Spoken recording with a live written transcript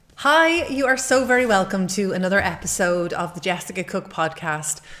Hi, you are so very welcome to another episode of the Jessica Cook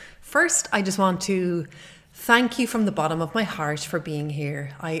podcast. First, I just want to thank you from the bottom of my heart for being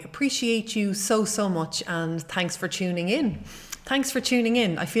here. I appreciate you so much, and thanks for tuning in. Thanks for tuning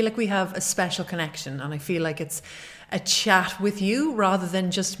in. I feel like we have a special connection, and I feel like it's a chat with you rather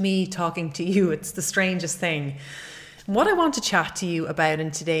than just me talking to you. It's the strangest thing. What I want to chat to you about in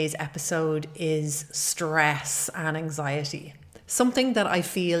today's episode is stress and anxiety. Something that I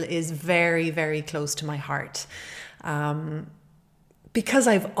feel is very close to my heart. Because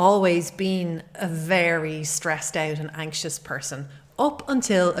I've always been a very stressed out and anxious person up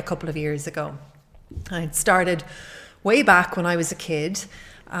until a couple of years ago. I'd started way back when I was a kid,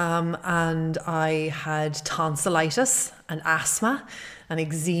 and I had tonsillitis and asthma and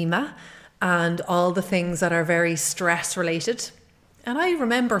eczema and all the things that are very stress related. And I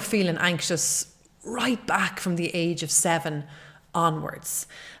remember feeling anxious right back from the age of 7 onwards.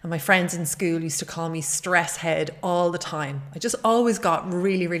 And my friends in school used to call me stress head all the time. I just always got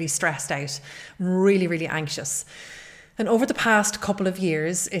really stressed out, really anxious. And over the past couple of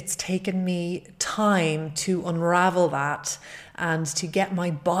years, it's taken me time to unravel that and to get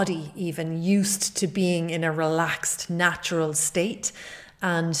my body even used to being in a relaxed, natural state,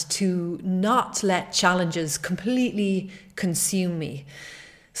 and to not let challenges completely consume me.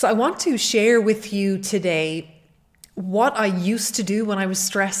 So I want to share with you today what I used to do when I was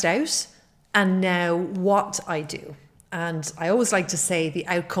stressed out and now what I do. And I always like to say the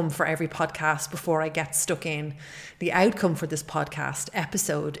outcome for every podcast before I get stuck in. The outcome for this podcast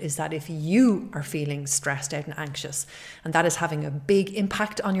episode is that if you are feeling stressed out and anxious, and that is having a big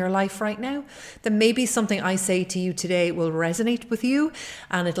impact on your life right now, then maybe something I say to you today will resonate with you,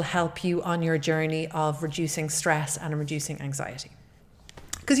 and it'll help you on your journey of reducing stress and reducing anxiety.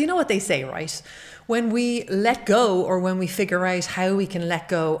 Because you know what they say, right? When we let go, or when we figure out how we can let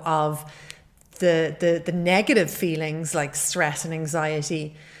go of the negative feelings like stress and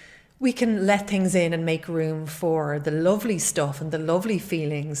anxiety, we can let things in and make room for the lovely stuff and the lovely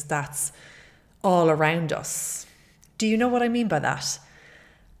feelings that's all around us. Do you know what I mean by that?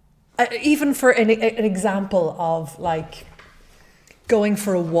 Even for an example of like going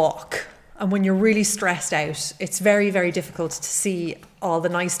for a walk. And when you're really stressed out, it's very difficult to see all the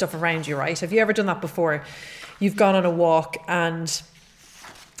nice stuff around you, right? Have you ever done that before? You've gone on a walk and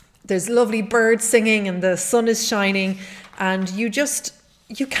there's lovely birds singing and the sun is shining, and you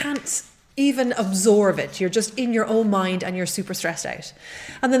can't even absorb it. You're just in your own mind and you're super stressed out.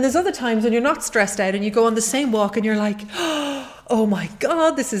 And then there's other times when you're not stressed out and you go on the same walk and you're like, oh my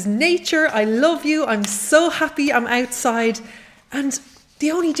God, this is nature. I love you. I'm so happy I'm outside. And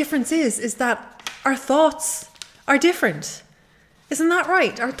the only difference is that our thoughts are different. Isn't that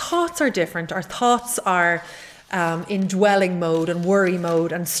right? Our thoughts are different. Our thoughts are in dwelling mode and worry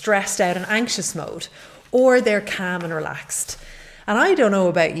mode and stressed out and anxious mode, or they're calm and relaxed. And I don't know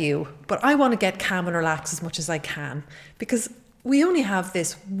about you, but I want to get calm and relaxed as much as I can, because we only have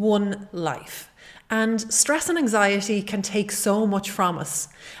this one life. And stress and anxiety can take so much from us,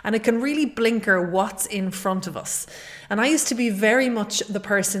 and it can really blinker what's in front of us. And I used to be very much the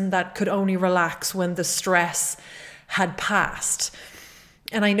person that could only relax when the stress had passed.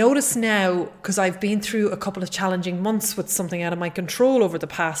 And I notice now, because I've been through a couple of challenging months with something out of my control over the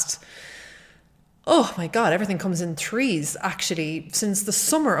past, oh my God, everything comes in threes. Actually, since the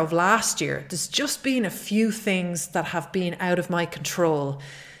summer of last year, there's just been a few things that have been out of my control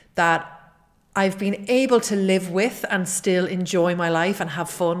that I've been able to live with and still enjoy my life and have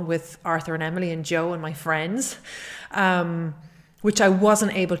fun with Arthur and Emily and Joe and my friends, which I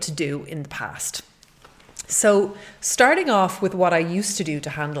wasn't able to do in the past. So starting off with what I used to do to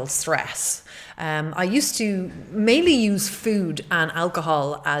handle stress, I used to mainly use food and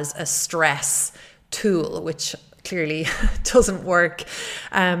alcohol as a stress tool, which clearly doesn't work.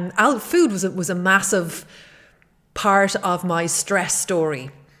 Food was a massive part of my stress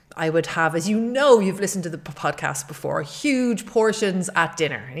story. I would have, as you know, you've listened to the podcast before, huge portions at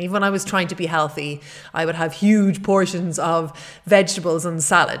dinner. And even when I was trying to be healthy, I would have huge portions of vegetables and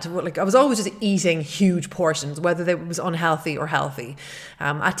salad. Like I was always just eating huge portions, whether it was unhealthy or healthy,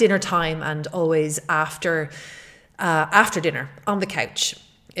 at dinner time, and always after dinner on the couch.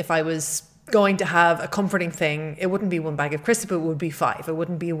 If I was going to have a comforting thing, it wouldn't be one bag of crisps, it would be 5. It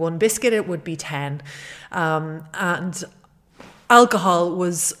wouldn't be one biscuit, it would be 10. And alcohol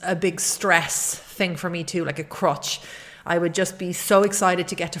was a big stress thing for me too, like a crutch. I would just be so excited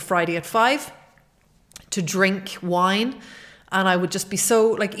to get to Friday at 5, to drink wine, And I would just be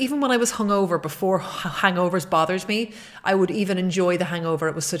so, like, even when I was hungover, before hangovers bothered me, I would even enjoy the hangover.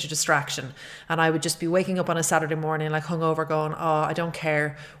 It was such a distraction. And I would just be waking up on a Saturday morning, like hungover, going, oh, I don't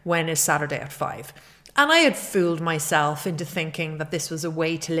care. When is Saturday at 5? And I had fooled myself into thinking that this was a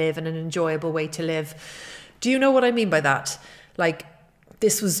way to live and an enjoyable way to live. Do you know what I mean by that? Like,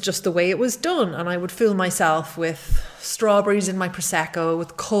 this was just the way it was done. And I would fool myself with strawberries in my Prosecco,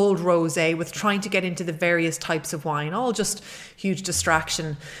 with cold rosé, with trying to get into the various types of wine, all just huge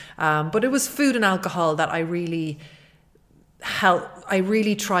distraction. But it was food and alcohol that I really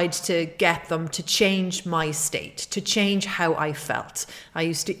tried to get them to change my state, to change how I felt. I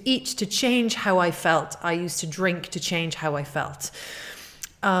used to eat to change how I felt. I used to drink to change how I felt.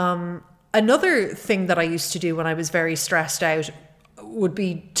 Another thing that I used to do when I was very stressed out would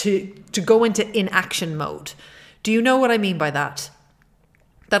be to go into inaction mode. Do you know what I mean by that?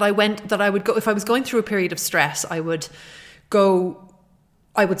 That I would go, if I was going through a period of stress, I would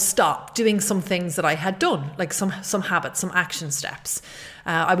stop doing some things that I had done, like some habits, some action steps.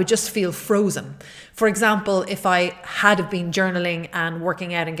 I would just feel frozen. For example, if I had have been journaling and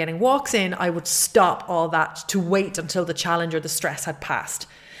working out and getting walks in, I would stop all that to wait until the challenge or the stress had passed.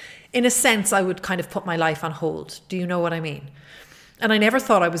 In a sense, I would kind of put my life on hold. Do you know what I mean? And I never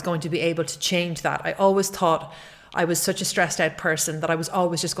thought I was going to be able to change that. I always thought I was such a stressed out person that I was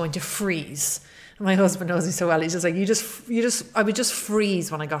always just going to freeze. And my husband knows me so well. He's just like, I would just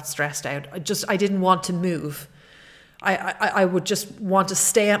freeze when I got stressed out. I didn't want to move. I would just want to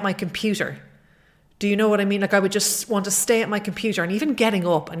stay at my computer. Do you know what I mean? Like, I would just want to stay at my computer, and even getting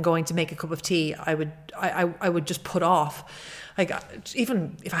up and going to make a cup of tea, I would just put off. Like,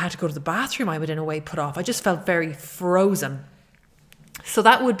 even if I had to go to the bathroom, I would in a way put off. I just felt very frozen. So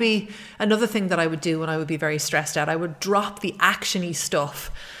that would be another thing that I would do when I would be very stressed out. I would drop the actiony stuff,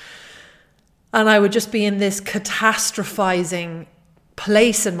 and I would just be in this catastrophizing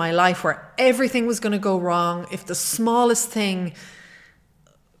place in my life where everything was going to go wrong. If the smallest thing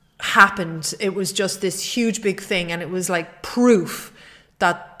happened, it was just this huge big thing, and it was like proof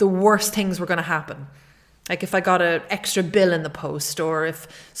that the worst things were going to happen. Like, if I got an extra bill in the post, or if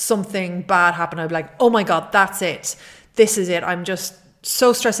something bad happened, I'd be like, oh my God, that's it. This is it. I'm just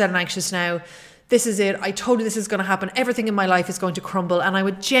so stressed out and anxious now. This is it. I told you this is going to happen. Everything in my life is going to crumble. And I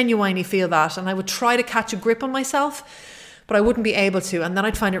would genuinely feel that. And I would try to catch a grip on myself, but I wouldn't be able to. And then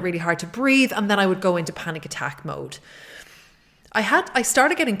I'd find it really hard to breathe. And then I would go into panic attack mode. I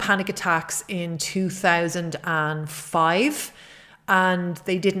started getting panic attacks in 2005, and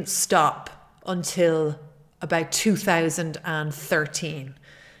they didn't stop until about 2013.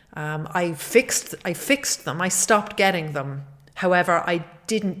 I fixed them. I stopped getting them. However, I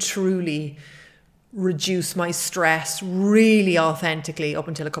didn't truly reduce my stress really authentically up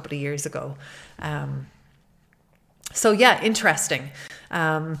until a couple of years ago. So yeah, interesting.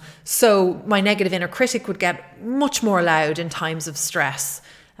 So my negative inner critic would get much more loud in times of stress.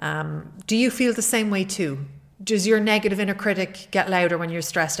 Do you feel the same way too? Does your negative inner critic get louder when you're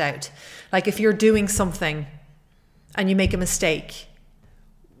stressed out? Like, if you're doing something and you make a mistake,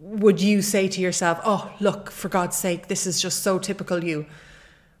 would you say to yourself, oh, look, for God's sake, this is just so typical you?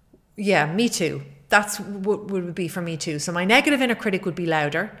 Yeah, me too. That's what would be for me too. So my negative inner critic would be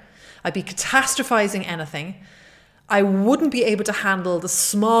louder. I'd be catastrophizing anything. I wouldn't be able to handle the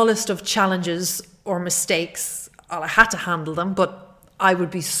smallest of challenges or mistakes. Well, I had to handle them, but I would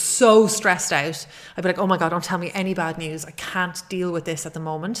be so stressed out. I'd be like, oh my God, don't tell me any bad news. I can't deal with this at the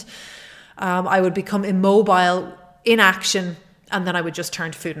moment. I would become immobile, inaction, and then I would just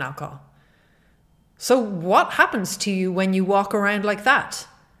turn to food and alcohol. So what happens to you when you walk around like that?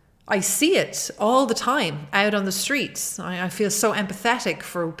 I see it all the time out on the streets. I feel so empathetic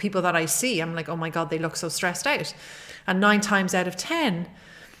for people that I see. I'm like, oh my God, they look so stressed out. And 9 times out of 10,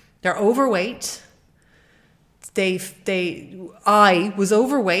 they're overweight. I was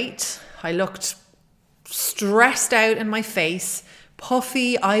overweight. I looked stressed out in my face,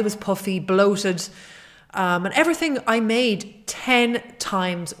 puffy. I was puffy, bloated. And everything I made 10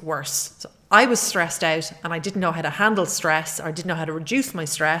 times worse. So I was stressed out, and I didn't know how to handle stress, or I didn't know how to reduce my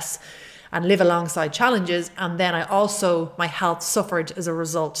stress and live alongside challenges. And then my health suffered as a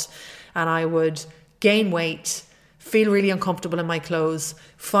result, and I would gain weight, feel really uncomfortable in my clothes,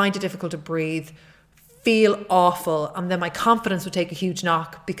 find it difficult to breathe, feel awful. And then my confidence would take a huge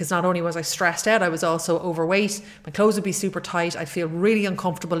knock, because not only was I stressed out, I was also overweight. My clothes would be super tight. I'd feel really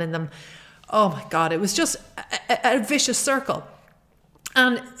uncomfortable in them. Oh my God, it was just a vicious circle.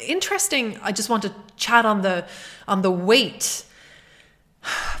 And interesting, I just want to chat on the weight,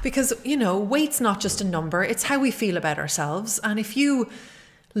 because, you know, weight's not just a number, it's how we feel about ourselves. And if you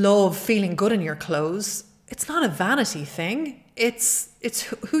love feeling good in your clothes, it's not a vanity thing. It's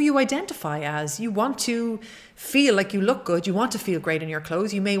who you identify as. You want to feel like you look good. You want to feel great in your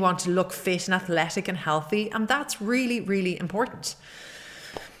clothes. You may want to look fit and athletic and healthy. And that's really, really important.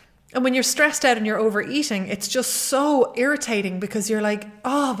 And when you're stressed out and you're overeating, it's just so irritating because you're like,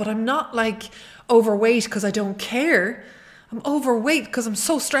 oh, but I'm not like overweight because I don't care. I'm overweight because I'm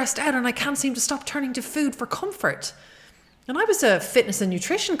so stressed out and I can't seem to stop turning to food for comfort. And I was a fitness and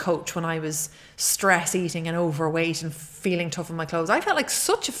nutrition coach when I was stress eating and overweight and feeling tough in my clothes. I felt like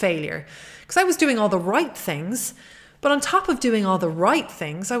such a failure because I was doing all the right things. But on top of doing all the right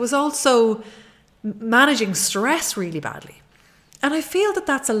things, I was also managing stress really badly. And I feel that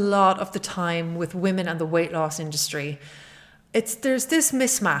that's a lot of the time with women and the weight loss industry. There's this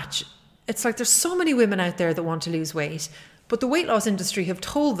mismatch. It's like there's so many women out there that want to lose weight, but the weight loss industry have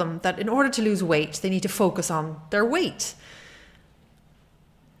told them that in order to lose weight, they need to focus on their weight.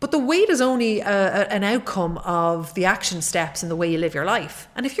 But the weight is only an outcome of the action steps in the way you live your life.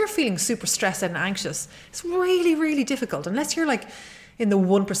 And if you're feeling super stressed and anxious, it's really, really difficult, unless you're like in the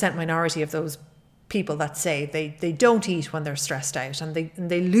 1% minority of those people that say they don't eat when they're stressed out and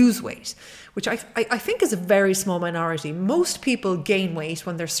they lose weight, which I think is a very small minority. Most people gain weight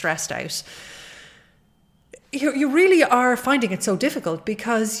when they're stressed out. You really are finding it so difficult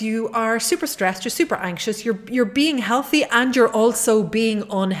because you are super stressed, you're super anxious, you're being healthy and you're also being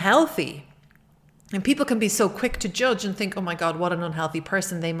unhealthy. And people can be so quick to judge and think, oh my God, what an unhealthy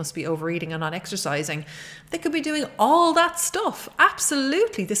person. They must be overeating and not exercising. They could be doing all that stuff.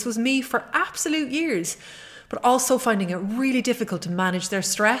 Absolutely. This was me for absolute years, but also finding it really difficult to manage their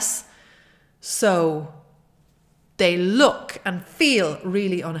stress. So they look and feel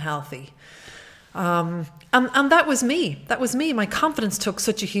really unhealthy. And that was me. That was me. My confidence took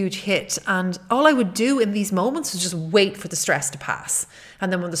such a huge hit. And all I would do in these moments was just wait for the stress to pass. And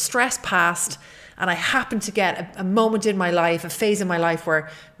then when the stress passed, and I happened to get a moment in my life, a phase in my life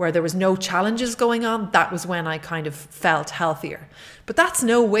where there was no challenges going on, that was when I kind of felt healthier. But that's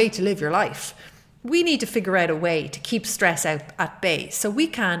no way to live your life. We need to figure out a way to keep stress out at bay so we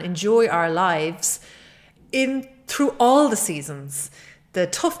can enjoy our lives through all the seasons, the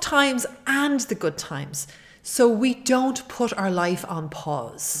tough times and the good times, so we don't put our life on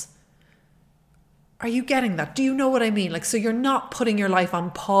pause. Are you getting that? Do you know what I mean? Like, so you're not putting your life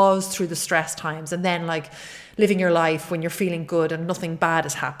on pause through the stress times and then like living your life when you're feeling good and nothing bad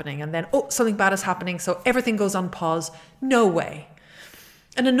is happening and then, oh, something bad is happening, so everything goes on pause. No way.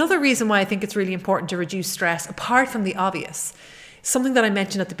 And another reason why I think it's really important to reduce stress, apart from the obvious, something that I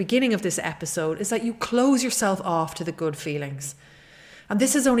mentioned at the beginning of this episode, is that you close yourself off to the good feelings. And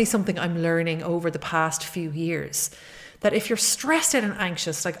this is only something I'm learning over the past few years, that if you're stressed out and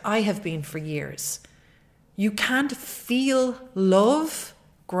anxious, like I have been for years, you can't feel love,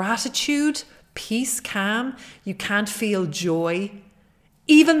 gratitude, peace, calm. You can't feel joy,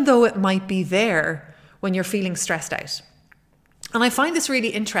 even though it might be there when you're feeling stressed out. And I find this really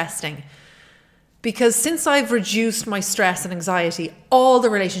interesting because since I've reduced my stress and anxiety, all the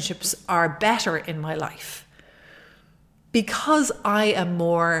relationships are better in my life. Because I am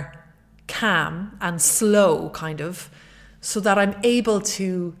more calm and slow, kind of, so that I'm able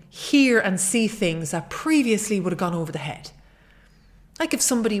to hear and see things that previously would have gone over the head. Like if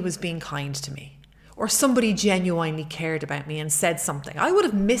somebody was being kind to me, or somebody genuinely cared about me and said something, I would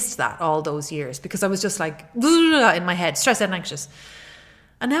have missed that all those years because I was just like in my head, stressed out and anxious.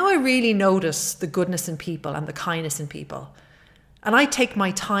 And now I really notice the goodness in people and the kindness in people. And I take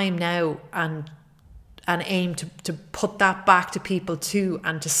my time now and aim to put that back to people too,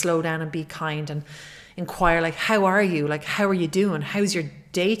 and to slow down and be kind and inquire, like, how are you? Like, how are you doing? How's your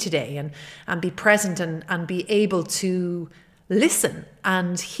day today? And be present and be able to listen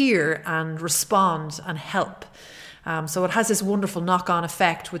and hear and respond and help. So it has this wonderful knock-on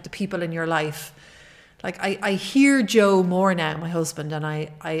effect with the people in your life. Like I hear Joe more now, my husband, and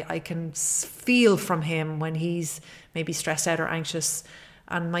I can feel from him when he's maybe stressed out or anxious,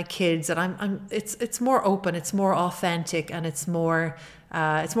 and my kids, and it's more open, it's more authentic, and it's more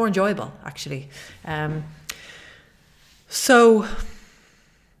enjoyable actually. So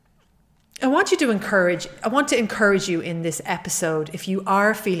I want to encourage you in this episode, if you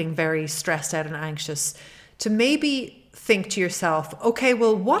are feeling very stressed out and anxious, to maybe think to yourself, okay,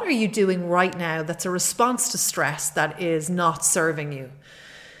 well, what are you doing right now that's a response to stress that is not serving you?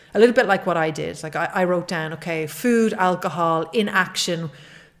 A little bit like what I did. Like I wrote down, okay, food, alcohol, inaction,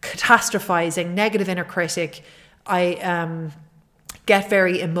 catastrophizing, negative inner critic. I get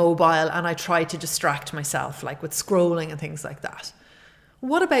very immobile and I try to distract myself, like with scrolling and things like that.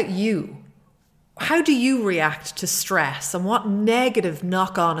 What about you? how do you react to stress, and what negative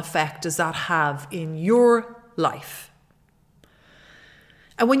knock-on effect does that have in your life?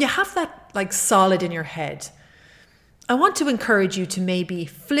 And when you have that like solid in your head, I want to encourage you to maybe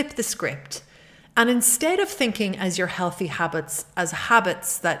flip the script, and instead of thinking as your healthy habits as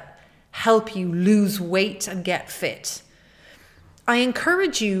habits that help you lose weight and get fit, I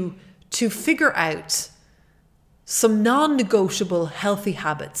encourage you to figure out some non-negotiable healthy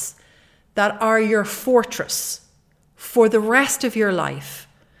habits that are your fortress for the rest of your life.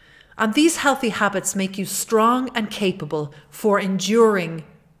 And these healthy habits make you strong and capable for enduring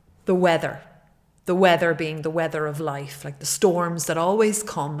the weather being the weather of life, like the storms that always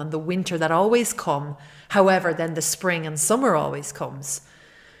come and the winter that always come. However, then the spring and summer always comes.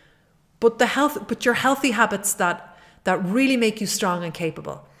 But your healthy habits that really make you strong and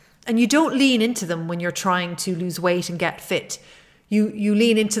capable. And you don't lean into them when you're trying to lose weight and get fit. You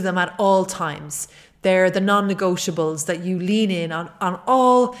lean into them at all times. They're the non-negotiables that you lean in on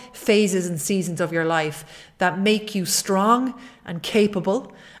all phases and seasons of your life that make you strong and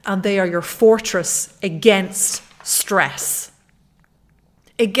capable, and they are your fortress against stress.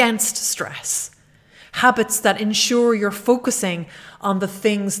 Against stress. Habits that ensure you're focusing on the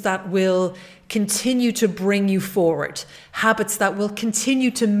things that will continue to bring you forward. Habits that will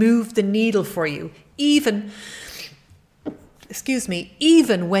continue to move the needle for you, even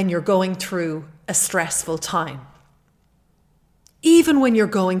when you're going through a stressful time. Even when you're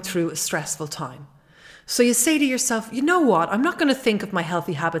going through a stressful time. So you say to yourself, you know what? I'm not going to think of my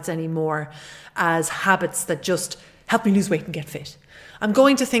healthy habits anymore as habits that just help me lose weight and get fit. I'm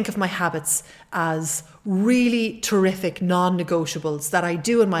going to think of my habits as really terrific non-negotiables that I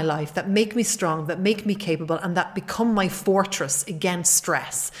do in my life that make me strong, that make me capable, and that become my fortress against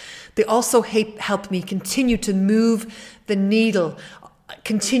stress. They also help me continue to move the needle,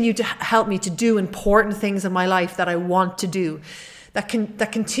 continue to help me to do important things in my life that I want to do, that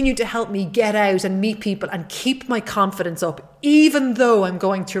continue to help me get out and meet people and keep my confidence up, even though I'm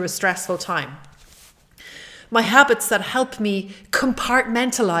going through a stressful time. My habits that help me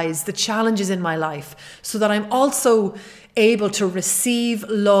compartmentalize the challenges in my life so that I'm also able to receive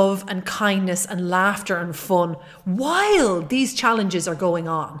love and kindness and laughter and fun while these challenges are going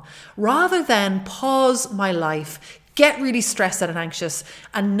on, rather than pause my life, get really stressed out and anxious,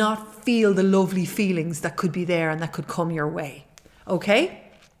 and not feel the lovely feelings that could be there and that could come your way.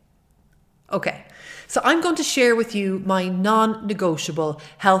 Okay? Okay. So I'm going to share with you my non-negotiable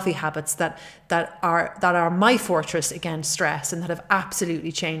healthy habits that are my fortress against stress and that have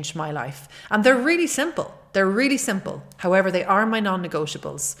absolutely changed my life. And they're really simple. They're really simple. However, they are my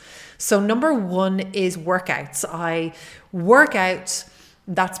non-negotiables. So number one is workouts. I work out.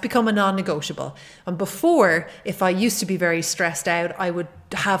 That's become a non-negotiable. And before, if I used to be very stressed out, I would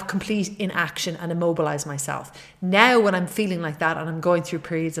have complete inaction and immobilize myself. Now, when I'm feeling like that and I'm going through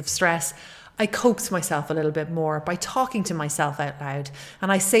periods of stress, I coax myself a little bit more by talking to myself out loud.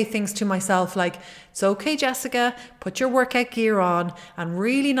 And I say things to myself like, it's okay, Jessica, put your workout gear on and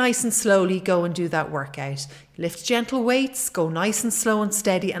really nice and slowly go and do that workout. Lift gentle weights, go nice and slow and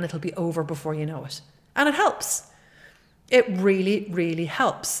steady, and it'll be over before you know it. And it helps. It really, really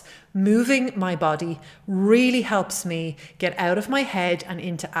helps. Moving my body really helps me get out of my head and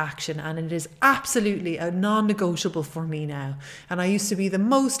into action. And it is absolutely a non-negotiable for me now. And I used to be the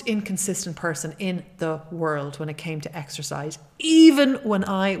most inconsistent person in the world when it came to exercise, even when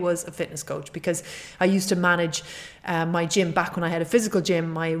I was a fitness coach, because I used to manage my gym. Back when I had a physical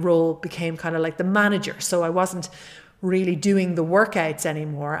gym, my role became kind of like the manager. So I wasn't really doing the workouts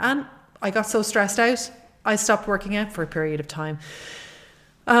anymore. And I got so stressed out, I stopped working out for a period of time.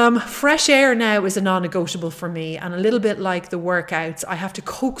 Fresh air now is a non-negotiable for me, and a little bit like the workouts, I have to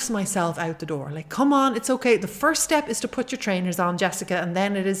coax myself out the door. Like, come on, it's okay. The first step is to put your trainers on, Jessica, and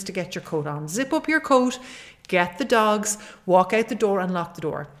then it is to get your coat on. Zip up your coat, get the dogs, walk out the door and lock the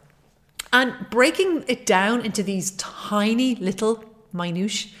door. And breaking it down into these tiny little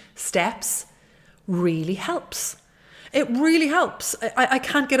minute steps really helps. It really helps. I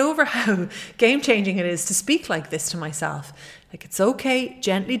can't get over how game-changing it is to speak like this to myself. Like, it's okay,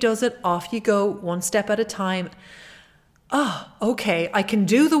 gently does it, off you go, one step at a time. Okay, I can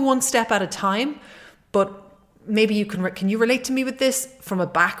do the one step at a time, but maybe can you relate to me with this? From a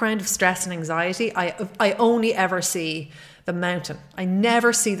background of stress and anxiety, I only ever see the mountain. I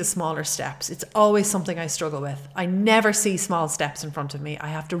never see the smaller steps. It's always something I struggle with. I never see small steps in front of me. I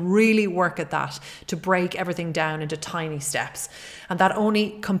have to really work at that to break everything down into tiny steps. And that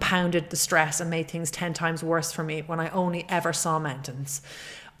only compounded the stress and made things 10 times worse for me when I only ever saw mountains.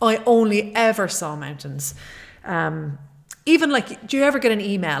 I only ever saw mountains. Even like, do you ever get an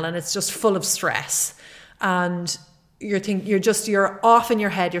email and it's just full of stress and you're off in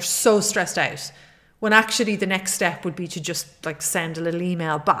your head, you're so stressed out, when actually the next step would be to just like send a little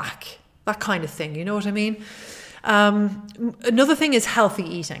email back, that kind of thing, you know what I mean? Another thing is healthy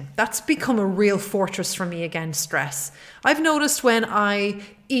eating. That's become a real fortress for me against stress. I've noticed when I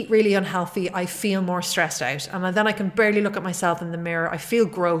eat really unhealthy, I feel more stressed out, and then I can barely look at myself in the mirror. I feel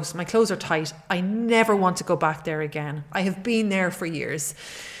gross. My clothes are tight. I never want to go back there again. I have been there for years.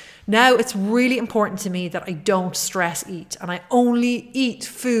 Now it's really important to me that I don't stress eat, and I only eat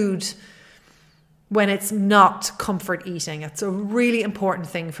food when it's not comfort eating. It's a really important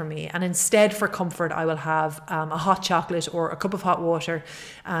thing for me. And instead, for comfort, I will have a hot chocolate or a cup of hot water,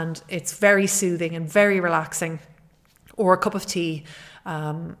 and it's very soothing and very relaxing, or a cup of tea,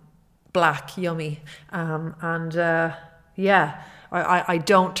 black, yummy. I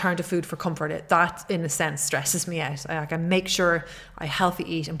don't turn to food for comfort. That, in a sense, stresses me out. I make sure I healthy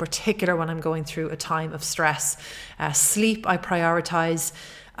eat, in particular when I'm going through a time of stress. Sleep, I prioritize.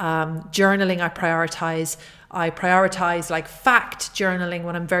 Journaling, I prioritize like fact journaling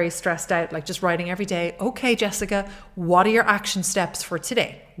when I'm very stressed out, like just writing every day, okay, Jessica, what are your action steps for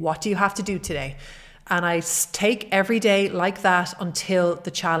today? What do you have to do today? And I take every day like that until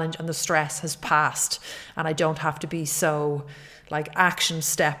the challenge and the stress has passed, and I don't have to be so like action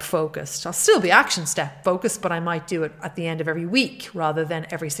step focused. I'll still be action step focused, but I might do it at the end of every week rather than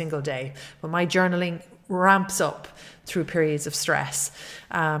every single day. But my journaling ramps up through periods of stress.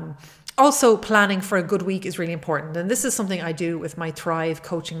 Also, planning for a good week is really important. And this is something I do with my Thrive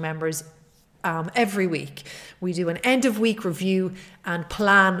coaching members every week. We do an end of week review and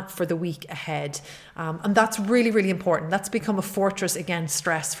plan for the week ahead. And that's really, really important. That's become a fortress against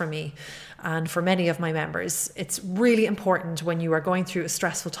stress for me and for many of my members. It's really important when you are going through a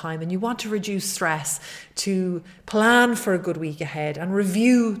stressful time and you want to reduce stress to plan for a good week ahead and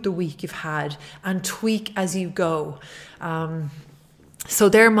review the week you've had and tweak as you go. So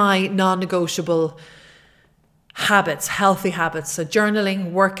they're my non-negotiable habits, healthy habits. So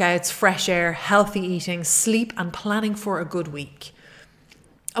journaling, workouts, fresh air, healthy eating, sleep, and planning for a good week.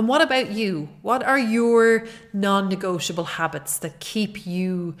 And what about you? What are your non-negotiable habits that keep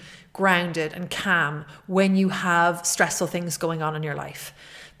you grounded and calm when you have stressful things going on in your life,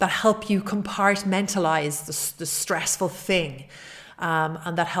 that help you compartmentalize the stressful thing,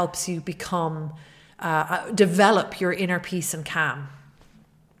 and that helps you develop your inner peace and calm?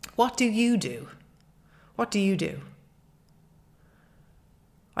 What do you do? What do you do?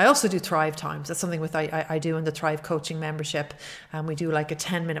 I also do Thrive times. That's something I do in the Thrive coaching membership. And we do like a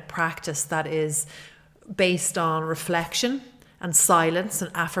 10-minute practice that is based on reflection and silence and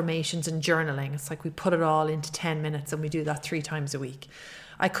affirmations and journaling. It's like we put it all into 10 minutes and we do that 3 times a week.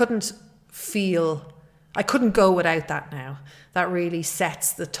 I couldn't go without that now. That really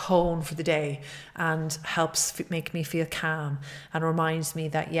sets the tone for the day and helps make me feel calm and reminds me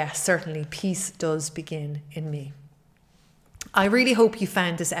that, yes, certainly peace does begin in me. I really hope you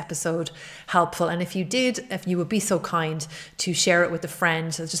found this episode helpful. And if you did, if you would be so kind to share it with a friend,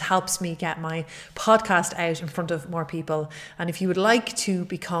 it just helps me get my podcast out in front of more people. And if you would like to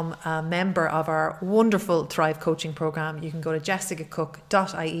become a member of our wonderful Thrive coaching program, you can go to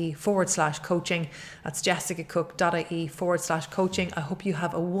jessicacook.ie/coaching. That's jessicacook.ie/coaching. I hope you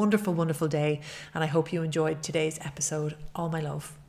have a wonderful, wonderful day. And I hope you enjoyed today's episode. All my love.